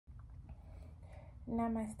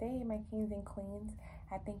Namaste, my kings and queens.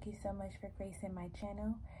 I thank you so much for gracing my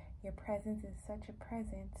channel. Your presence is such a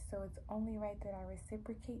present, so it's only right that I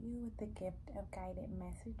reciprocate you with the gift of guided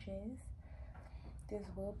messages. This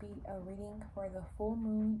will be a reading for the full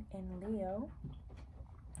moon in Leo.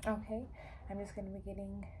 Okay, I'm just going to be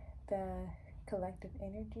getting the collective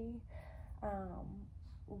energy,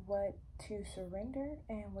 what to surrender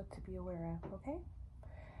and what to be aware of, okay?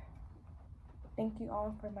 Thank you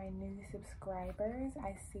all for my new subscribers.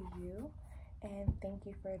 I see you. And thank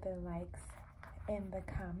you for the likes and the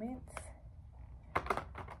comments.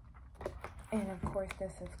 And of course the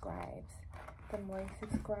subscribes. The more you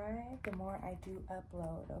subscribe, the more I do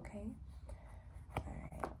upload, okay?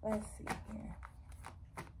 Alright, let's see here.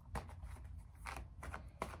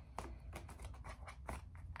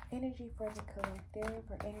 Energy for the collective,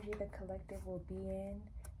 or energy the collective will be in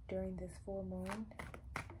during this full moon.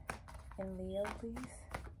 And Leo, please.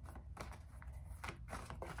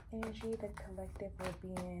 Energy the collective will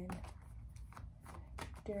be in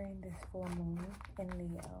during this full moon in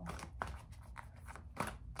Leo.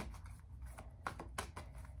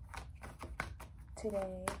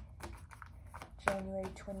 Today, January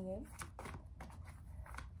 28th.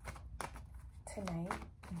 Tonight,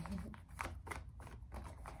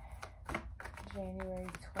 January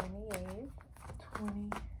 28th,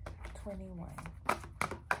 2021.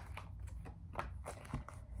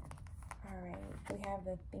 We have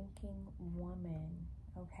the thinking woman,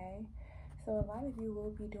 okay? So a lot of you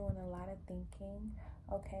will be doing a lot of thinking,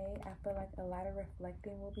 okay? I feel like a lot of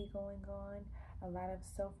reflecting will be going on, a lot of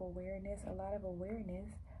self-awareness, a lot of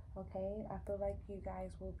awareness, okay? I feel like you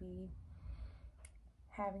guys will be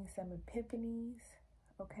having some epiphanies,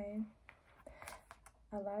 okay?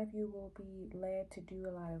 A lot of you will be led to do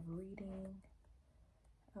a lot of reading,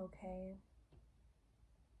 okay?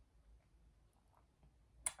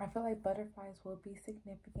 I feel like butterflies will be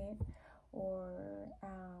significant, or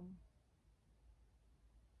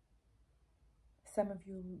some of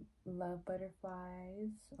you love butterflies,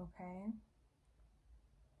 okay?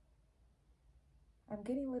 I'm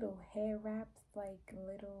getting little hair wraps, like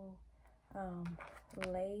little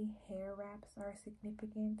lay hair wraps are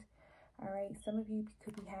significant, all right? Some of you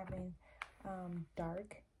could be having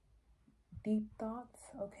dark, deep thoughts,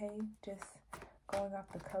 okay? Just going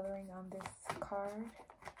off the coloring on this card.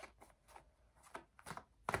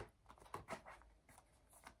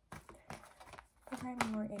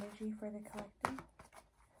 Providing more energy for the collective.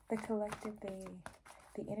 The collective,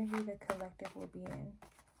 the energy the collective will be in.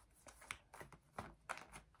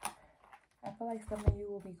 I feel like some of you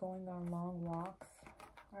will be going on long walks,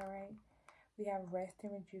 all right? We have rest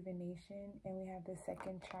and rejuvenation, and we have the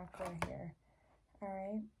second chakra here, all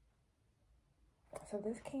right? So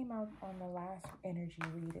this came out on the last energy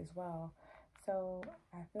read as well. So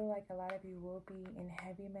I feel like a lot of you will be in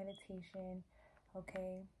heavy meditation,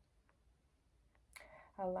 okay?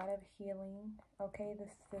 A lot of healing, okay?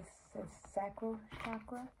 This is sacral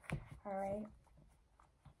chakra, all right?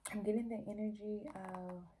 I'm getting the energy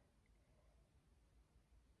of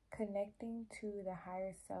connecting to the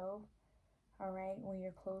higher self, all right? When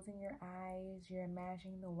you're closing your eyes, you're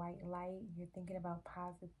imagining the white light, you're thinking about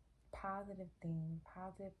positive things,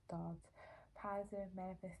 positive thoughts, positive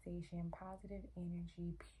manifestation, positive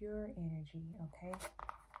energy, pure energy, okay?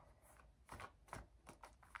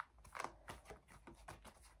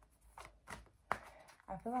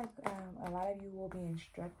 I feel like a lot of you will be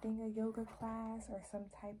instructing a yoga class or some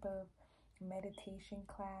type of meditation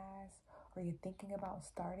class, or you're thinking about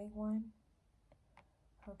starting one,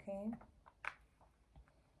 okay?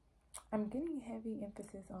 I'm getting heavy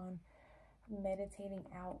emphasis on meditating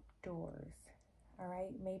outdoors, all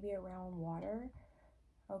right? Maybe around water,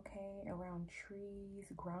 okay? Around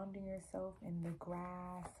trees, grounding yourself in the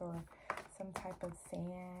grass or some type of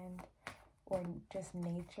sand or just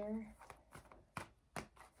nature.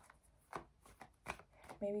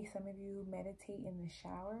 Maybe some of you meditate in the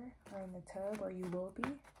shower or in the tub, or you will be.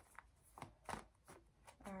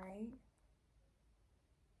 All right.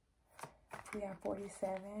 We have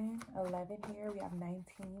 47, 11 here. We have 19,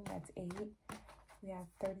 that's 8. We have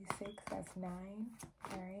 36, that's 9.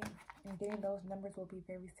 All right. And getting those numbers will be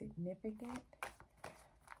very significant.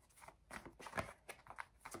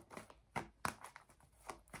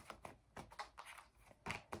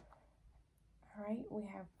 All right. We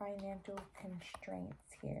have financial constraints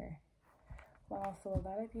here. Wow, so a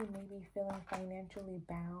lot of you may be feeling financially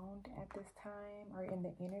bound at this time, or in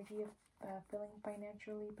the energy of feeling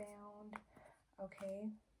financially bound,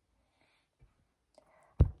 okay?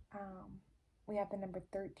 We have the number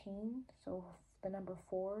 13, so the number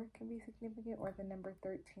 4 can be significant, or the number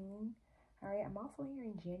 13. All right, I'm also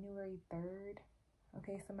hearing January 3rd,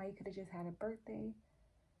 Okay, somebody could have just had a birthday.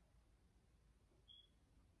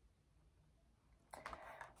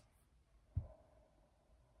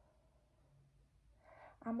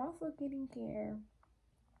 I'm also getting here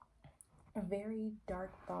very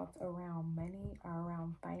dark thoughts around money,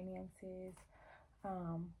 around finances.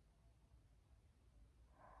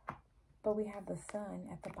 But we have the sun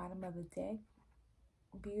at the bottom of the deck.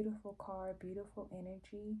 Beautiful card, beautiful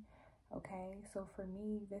energy. Okay, so for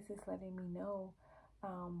me, this is letting me know,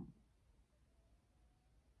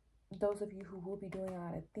 those of you who will be doing a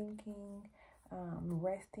lot of thinking,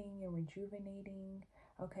 resting and rejuvenating,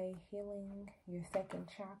 okay, healing your second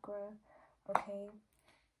chakra, okay.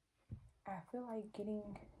 I feel like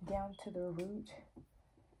getting down to the root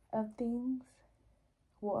of things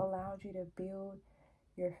will allow you to build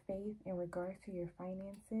your faith in regards to your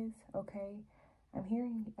finances, okay. I'm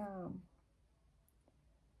hearing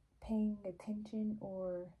paying attention,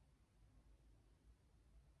 or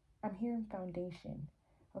I'm hearing foundation.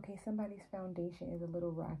 Okay, somebody's foundation is a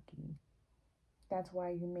little rocky. That's why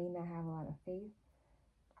you may not have a lot of faith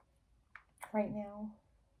right now.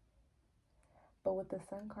 But with the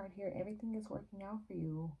sun card here, everything is working out for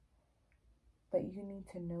you. But you need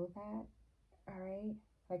to know that, all right?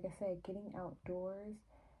 Like I said, getting outdoors,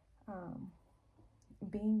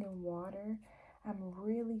 being in water. I'm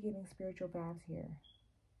really getting spiritual baths here,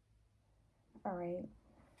 all right?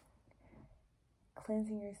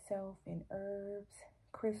 Cleansing yourself in herbs,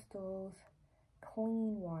 crystals,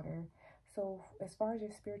 clean water. So as far as your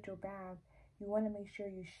spiritual bath, you want to make sure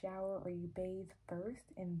you shower or you bathe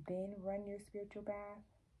first and then run your spiritual bath.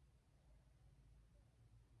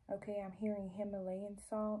 Okay, I'm hearing Himalayan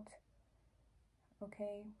salt.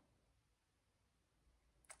 Okay.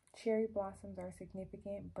 Cherry blossoms are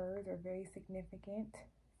significant. Birds are very significant.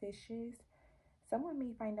 Fishes. Someone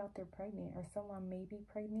may find out they're pregnant, or someone may be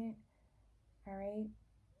pregnant. All right.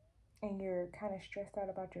 And you're kind of stressed out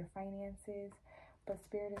about your finances, but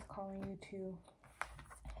Spirit is calling you to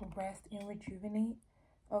rest and rejuvenate.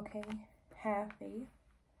 Okay. Have faith.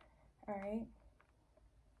 All right.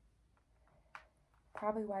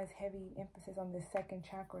 Probably why it's heavy emphasis on the second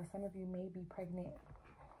chakra. Some of you may be pregnant.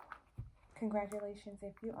 Congratulations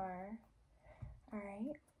if you are. All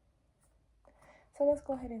right. So let's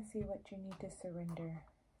go ahead and see what you need to surrender.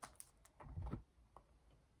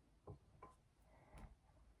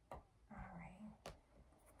 All right.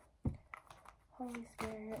 Holy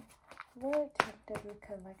Spirit, what does the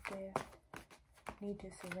collective need to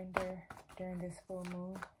surrender during this full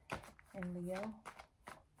moon in Leo?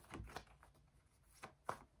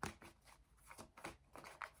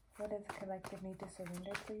 What does the collective need to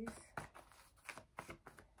surrender, please?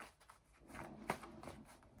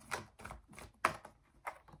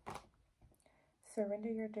 Surrender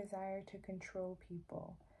your desire to control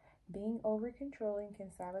people. Being over-controlling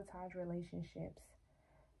can sabotage relationships.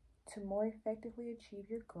 To more effectively achieve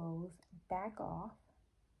your goals, back off,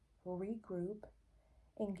 regroup,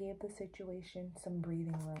 and give the situation some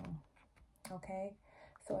breathing room. Okay?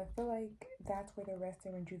 So I feel like that's where the rest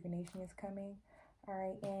and rejuvenation is coming. All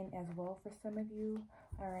right, and as well for some of you,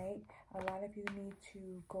 all right, a lot of you need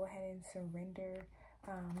to go ahead and surrender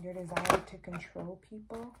your desire to control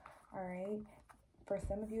people. All right, for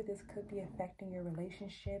some of you, this could be affecting your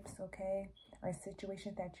relationships, okay, or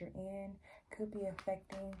situations that you're in. Could be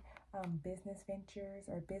affecting business ventures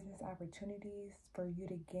or business opportunities for you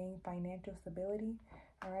to gain financial stability.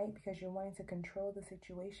 All right, because you're wanting to control the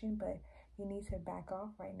situation, but you need to back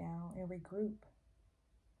off right now and regroup.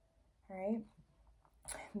 All right.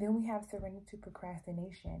 Then we have surrender to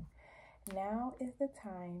procrastination. Now is the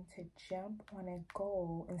time to jump on a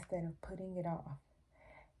goal instead of putting it off.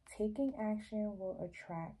 Taking action will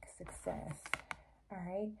attract success. All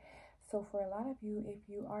right. So for a lot of you, if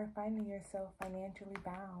you are finding yourself financially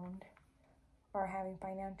bound or having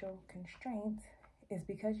financial constraints, it's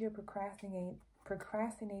because you're procrastinating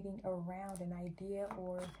around an idea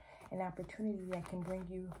or an opportunity that can bring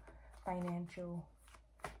you financial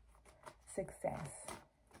success.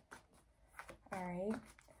 All right.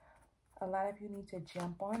 A lot of you need to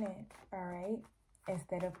jump on it. All right.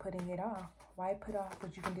 Instead of putting it off. Why put off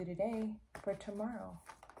what you can do today for tomorrow?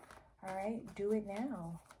 All right. Do it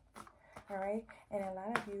now. All right. And a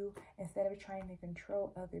lot of you, instead of trying to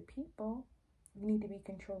control other people, you need to be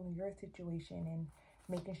controlling your situation and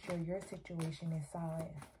making sure your situation is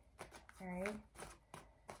solid. All right.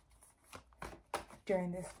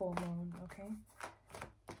 During this full moon. Okay.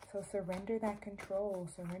 So surrender that control.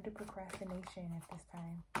 Surrender procrastination at this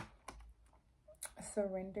time.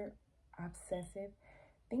 Surrender obsessive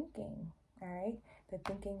thinking. All right. The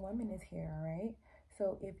thinking woman is here. All right.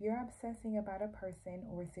 So if you're obsessing about a person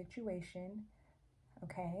or a situation,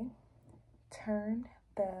 okay? Turn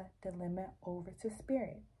the dilemma over to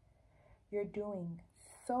spirit. You're doing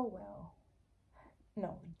so well.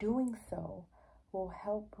 No, doing so will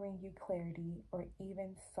help bring you clarity or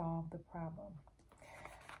even solve the problem.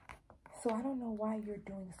 So I don't know why you're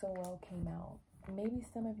doing so well came out. Maybe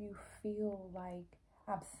some of you feel like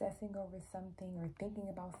obsessing over something or thinking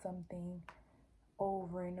about something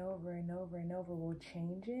over and over and over and over will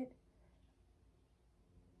change it.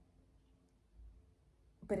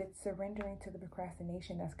 But it's surrendering to the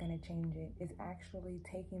procrastination that's going to change it. It's actually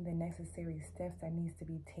taking the necessary steps that needs to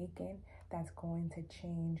be taken that's going to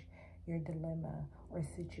change your dilemma or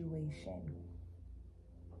situation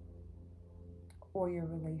or your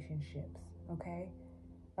relationships, okay?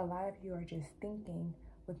 A lot of you are just thinking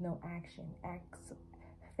with no action.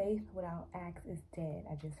 Faith without acts is dead,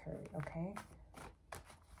 I just heard, okay?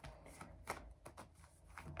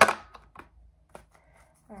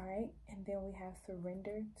 All right, and then we have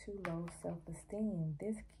surrender to low self-esteem.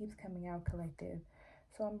 This keeps coming out, collective.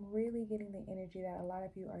 So I'm really getting the energy that a lot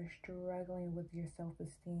of you are struggling with your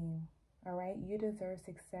self-esteem. All right, you deserve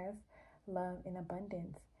success, love, and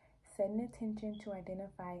abundance. Set an intention to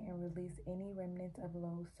identify and release any remnants of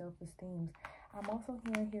low self-esteem. I'm also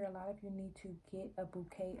hearing here a lot of you need to get a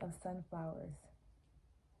bouquet of sunflowers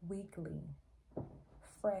weekly.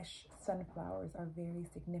 Fresh sunflowers are very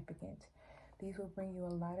significant. These will bring you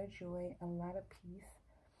a lot of joy, a lot of peace,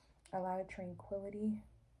 a lot of tranquility,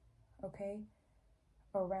 okay,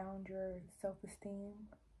 around your self-esteem,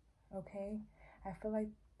 okay? I feel like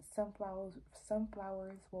sunflowers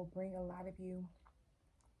will bring a lot of you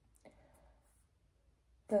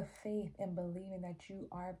the faith and believing that you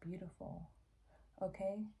are beautiful,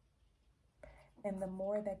 okay? And the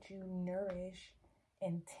more that you nourish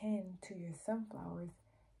and tend to your sunflowers,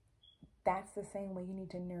 that's the same way you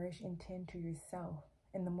need to nourish and tend to yourself.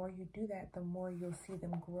 And the more you do that, the more you'll see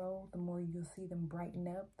them grow, the more you'll see them brighten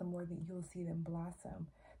up, the more that you'll see them blossom.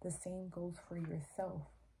 The same goes for yourself.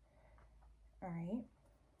 All right?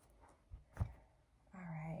 All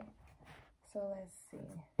right. So let's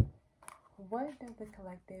see. What does the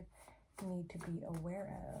collective need to be aware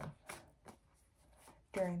of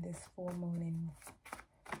during this full moon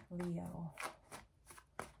in Leo?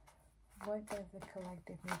 What does the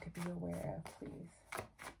collective need to be aware of, please?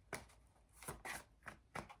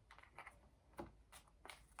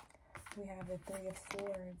 We have the Three of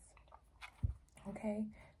Swords. Okay,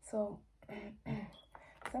 so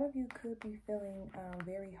some of you could be feeling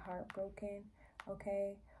very heartbroken,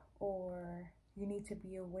 okay? Or you need to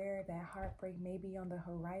be aware that heartbreak may be on the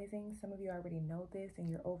horizon. Some of you already know this and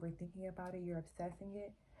you're overthinking about it. You're obsessing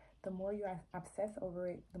it. The more you obsess over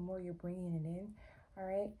it, the more you're bringing it in, all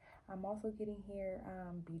right? I'm also getting here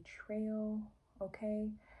betrayal, okay?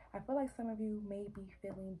 I feel like some of you may be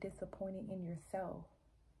feeling disappointed in yourself.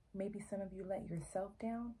 Maybe some of you let yourself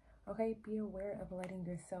down, okay? Be aware of letting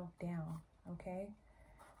yourself down, okay?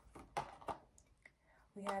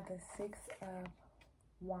 We have the Six of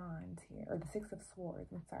Wands here, or the Six of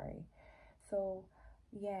Swords, I'm sorry. So,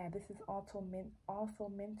 yeah, this is also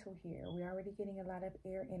mental here. We're already getting a lot of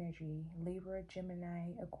air energy, Libra,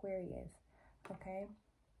 Gemini, Aquarius, okay?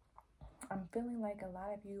 I'm feeling like a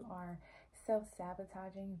lot of you are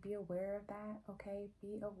self-sabotaging. Be aware of that, okay?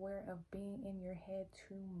 Be aware of being in your head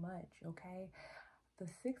too much, okay? The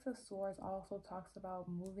Six of Swords also talks about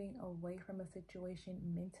moving away from a situation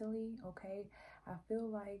mentally, okay? I feel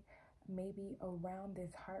like maybe around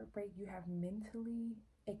this heartbreak, you have mentally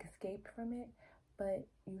escaped from it, but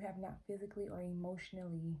you have not physically or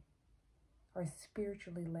emotionally or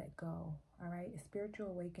spiritually let go, all right? A spiritual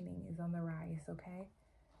awakening is on the rise, okay?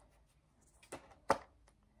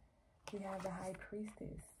 We have the High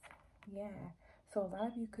Priestess. Yeah. So a lot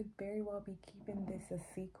of you could very well be keeping this a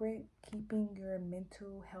secret, keeping your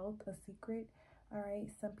mental health a secret. All right.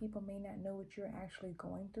 Some people may not know what you're actually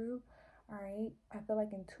going through. All right. I feel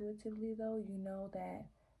like intuitively, though, you know that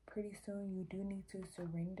pretty soon you do need to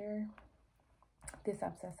surrender this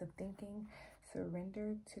obsessive thinking,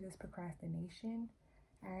 surrender to this procrastination.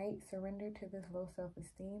 All right. Surrender to this low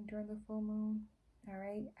self-esteem during the full moon. All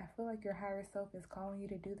right, I feel like your higher self is calling you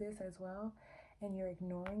to do this as well, and you're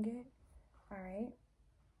ignoring it. All right,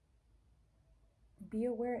 be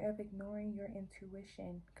aware of ignoring your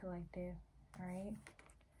intuition, collective. All right,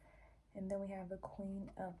 and then we have the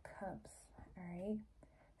Queen of Cups. All right,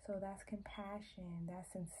 so that's compassion,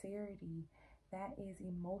 that's sincerity, that is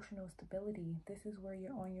emotional stability. This is where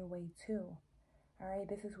you're on your way to. All right,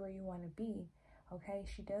 this is where you want to be. Okay,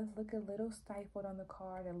 she does look a little stifled on the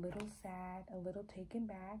card, a little sad, a little taken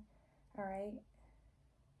back, all right?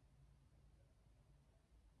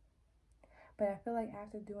 But I feel like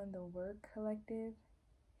after doing the work, collective,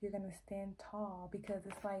 You're going to stand tall, because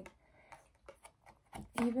it's like,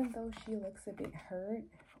 even though she looks a bit hurt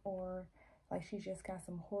or like she just got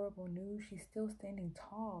some horrible news, she's still standing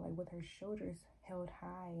tall, like with her shoulders held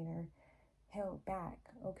high and her held back,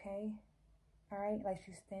 okay? All right, like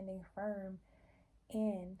she's standing firm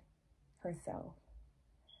in herself.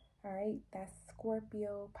 All right, that's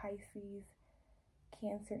Scorpio, Pisces,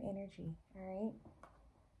 Cancer energy. All right.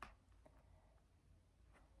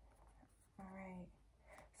 All right.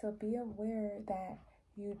 So be aware that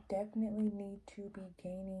you definitely need to be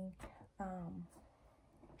gaining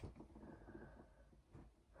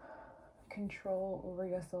control over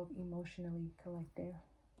yourself emotionally, collective,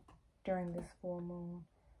 during this full moon.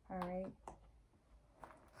 All right.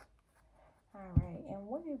 All right. And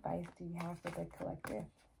what advice do you have for the collective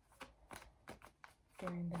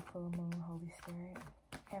during the full moon, Holy Spirit?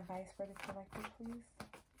 Advice for the collective, please.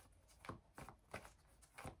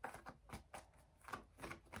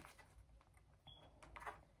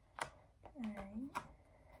 All right.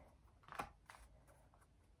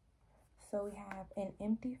 So we have an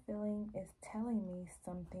empty feeling is telling me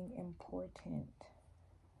something important.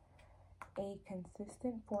 A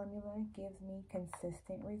consistent formula gives me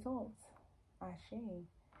consistent results. Ashe.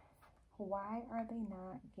 Why are they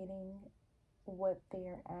not getting what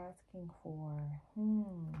they're asking for?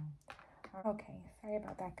 Okay, sorry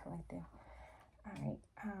about that, collective. All right.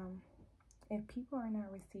 If people are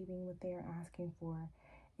not receiving what they're asking for,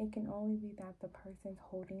 it can only be that the person's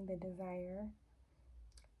holding the desire.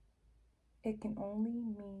 It can only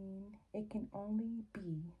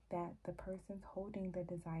be that the persons holding the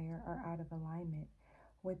desire are out of alignment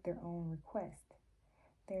with their own request.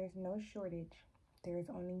 There is no shortage. There is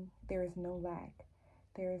no lack.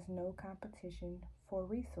 There is no competition for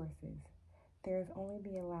resources. There is only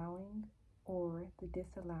the allowing or the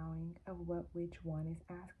disallowing of which one is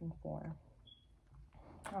asking for.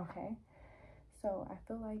 Okay. So I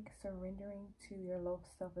feel like surrendering to your low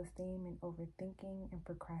self-esteem and overthinking and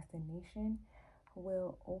procrastination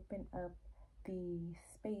will open up the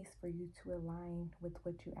space for you to align with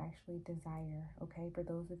what you actually desire, okay? For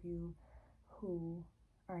those of you who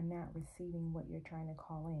are not receiving what you're trying to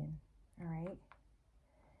call in, all right?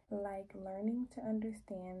 Like learning to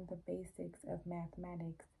understand the basics of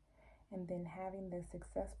mathematics and then having the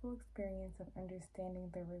successful experience of understanding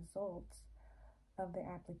the results of the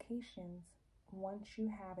applications. Once you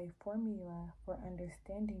have a formula for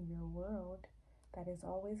understanding your world that is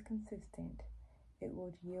always consistent, it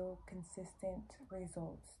will yield consistent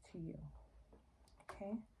results to you.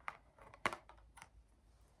 Okay?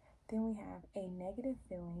 Then we have a negative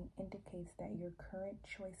feeling indicates that your current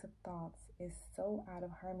choice of thoughts is so out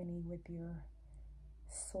of harmony with your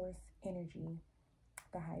source energy,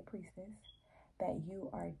 the High Priestess, that you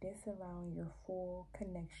are disallowing your full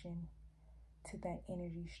connection to that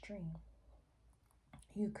energy stream.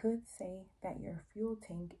 You could say that your fuel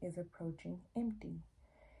tank is approaching empty.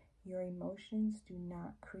 Your emotions do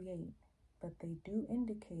not create, but they do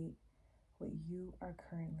indicate what you are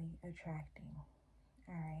currently attracting.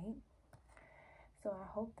 All right. So I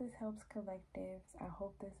hope this helps, collectives. I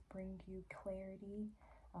hope this brings you clarity.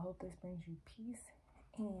 I hope this brings you peace.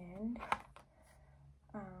 And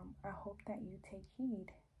I hope that you take heed.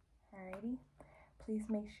 Alrighty. Please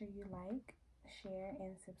make sure you like, share,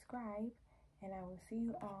 and subscribe. And I will see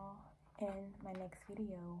you all in my next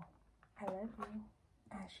video. I love you.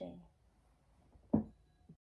 Ashe.